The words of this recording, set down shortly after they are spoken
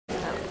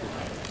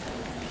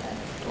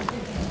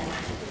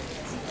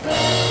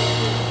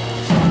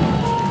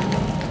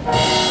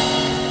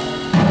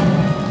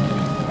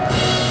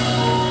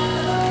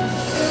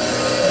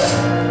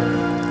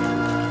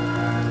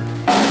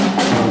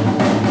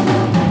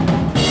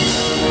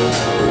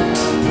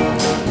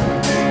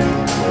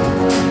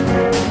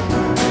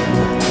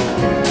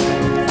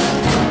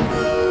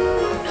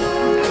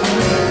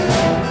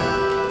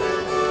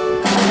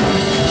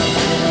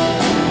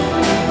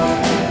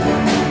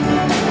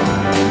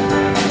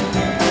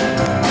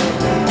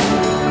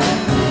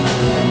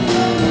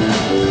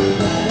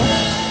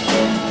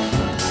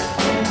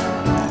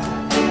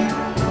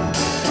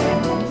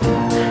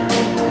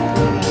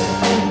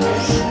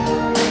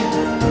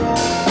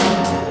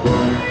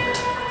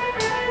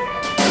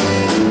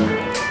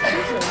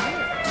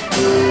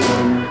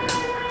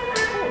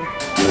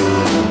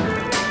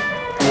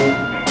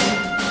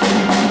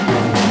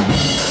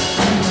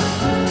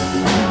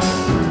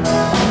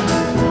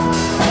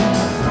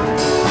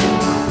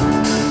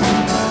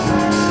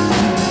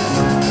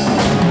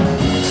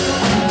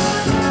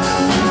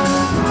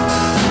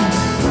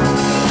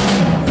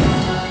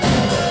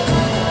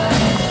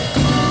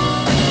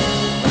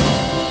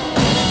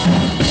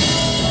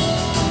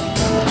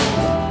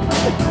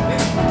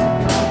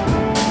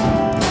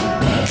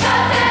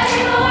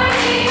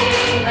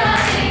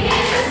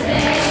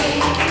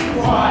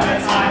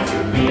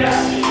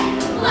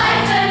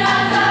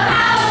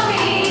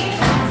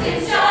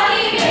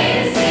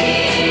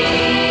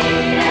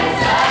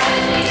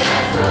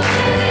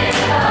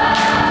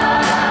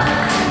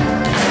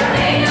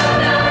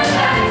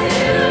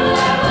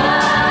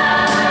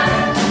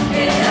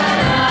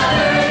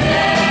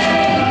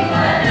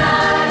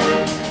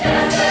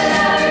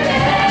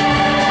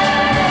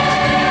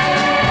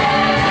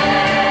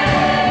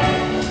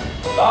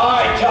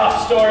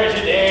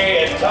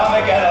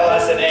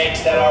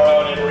at our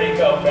own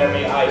Enrico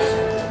Fermi High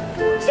School.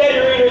 State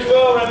readers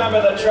will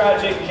remember the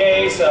tragic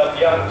case of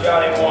young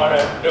Johnny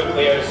Warner,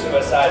 nuclear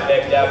suicide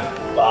victim.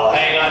 Well,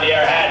 hang on to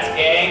your hats,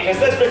 gang, because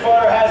this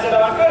reporter has it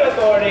on good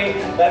authority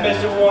that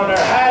Mr. Warner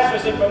has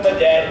risen from the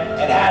dead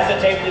and has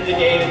attempted to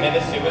gain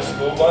admittance to his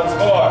school once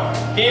more.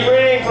 Keep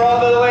reading for all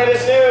the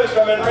latest news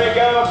from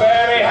Enrico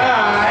Fermi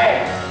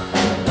High.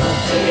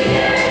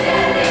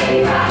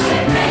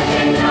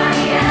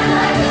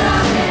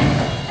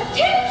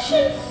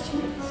 Attention,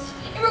 students!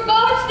 In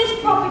regards to this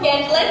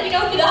propaganda, let me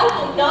know that I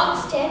will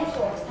not stand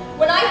for it.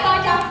 When I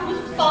find out who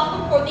is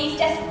responsible for these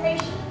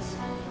desecrations,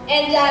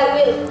 and I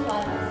will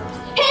find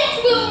out.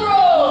 Heads will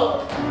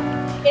roll!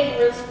 In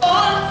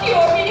response to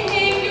your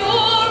behavior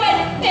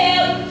and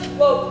failure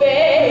to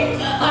obey,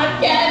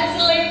 I'm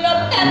canceling the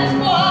pep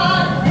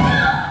squad.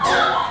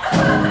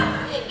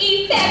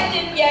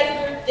 Effective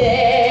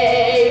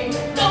yesterday.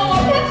 No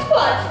more pep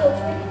squad,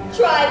 children.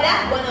 Try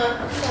that one on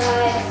for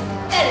size.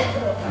 That is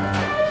all.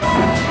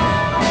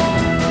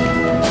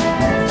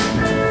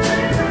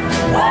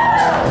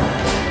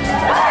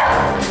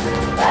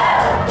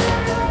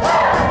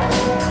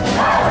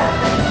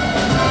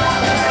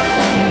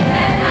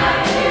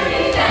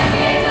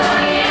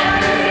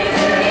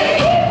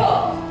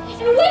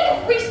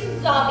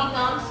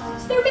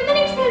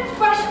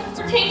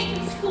 Pertains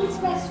to the school's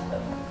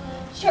restroom.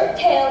 Shirt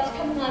tails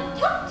coming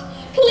untucked,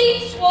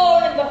 cleats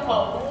worn in the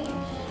hallway.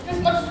 And as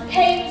much as it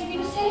pains me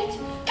to say it,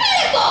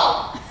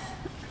 clinical!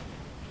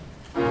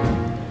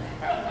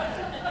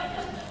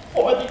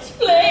 For these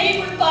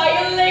flagrant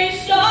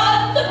violations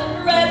of the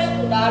dress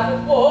code, I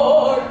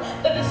reward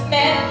the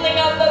dismantling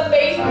of the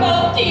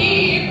baseball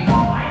team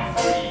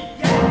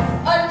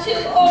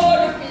until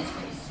order is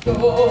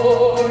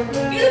restored.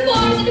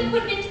 Uniforms and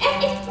equipment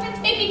and instruments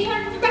may be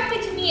turned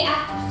directly to me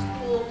after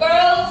school.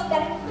 Girls,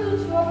 that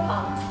includes your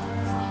politics.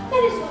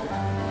 That is all.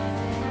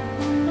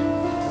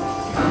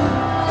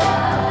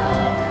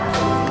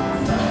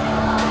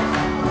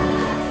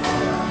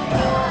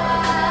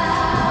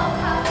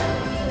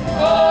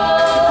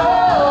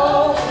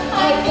 Oh,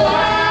 I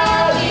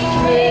gladly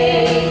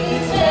trade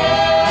this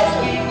test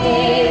we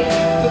made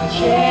for the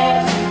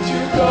chance to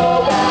go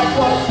back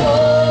once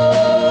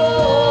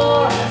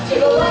more to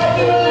the life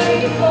we were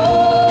looking for.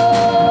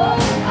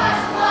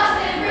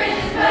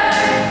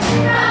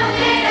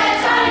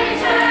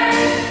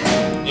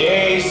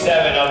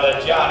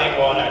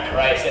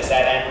 Crisis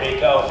at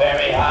Enrico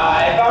Fermi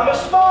High found a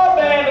small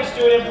band of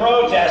student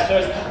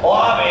protesters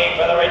lobbying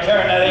for the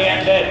return of the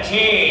ended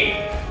team.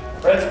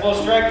 Principal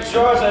Strick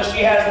assures us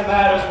she has the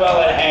matters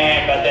well in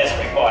hand, but this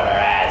reporter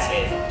has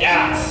his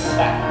doubts.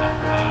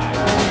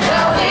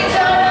 Now things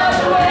are not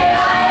the way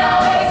I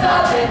always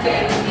thought that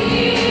they would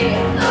be.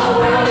 The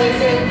world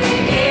isn't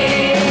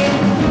begin.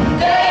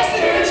 Thanks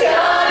to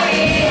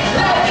Johnny,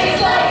 life is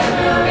like a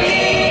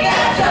movie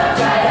that jumped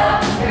right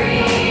off the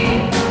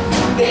screen.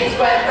 Things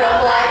went from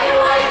black and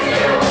white to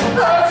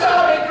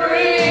atomic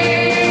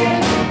green.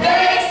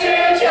 Thanks to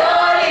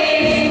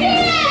Johnny.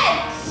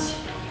 Yes!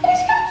 It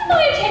has come to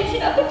my attention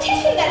a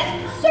petition that has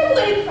been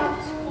circulating throughout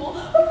the school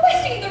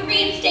requesting the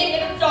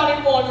reinstatement of Johnny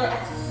Warner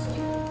as a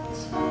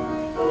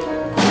student.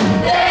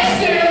 Thanks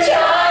to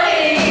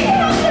Johnny.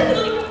 Perhaps there's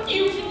a little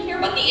confusion here,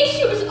 but the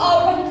issue is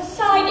already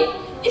decided.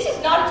 This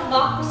is not a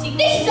democracy.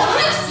 This is a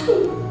high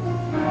school.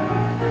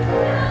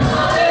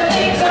 The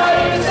things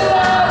I used to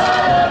love, I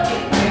love you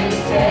every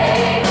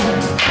day.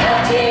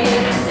 Nothing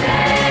is the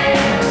same.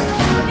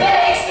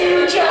 Thanks to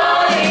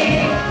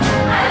Johnny.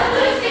 As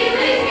Lucy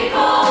leaves me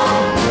cold,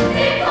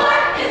 Dick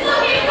Clark is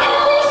looking And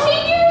cold. the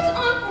seniors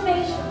on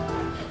probation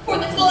for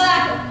this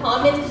lack of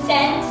common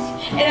sense.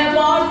 And I'm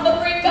on the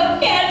brink of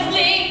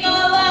canceling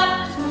all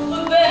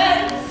after-school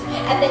events.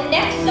 At the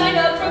next sign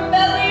of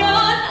rebellion,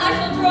 I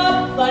shall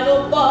drop the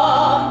final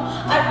bomb.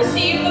 I've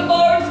received the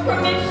board's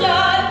permission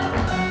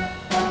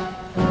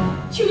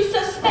to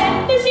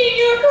suspend the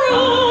senior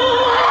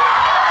prom.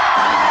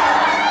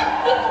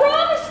 The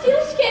prom is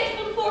still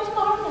scheduled for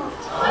tomorrow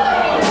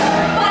night.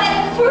 But at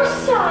the first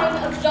sign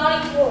of Johnny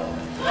Warner,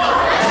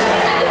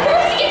 at the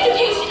first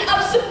indication of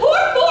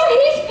support for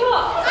his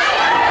cause,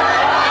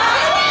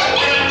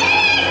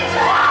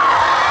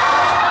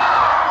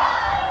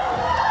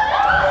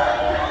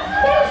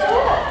 that is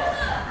all.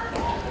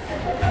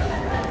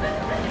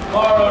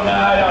 Tomorrow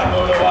night on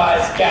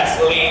Motorwise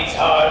Gasoline's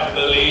Hard to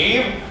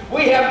Believe,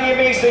 we have the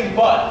amazing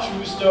but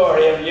true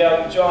story of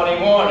young Johnny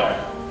Warner.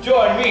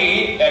 Join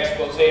me,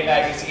 Expose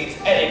Magazine's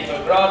Eddie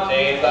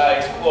Flagrante, as I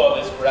explore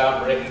this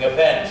groundbreaking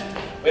event.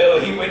 Will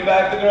he win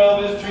back the girl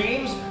of his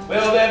dreams?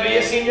 Will there be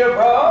a senior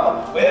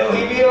prom? Will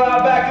he be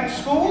allowed back in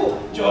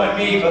school? Join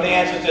me for the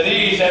answers to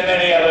these and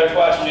many other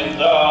questions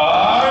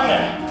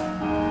on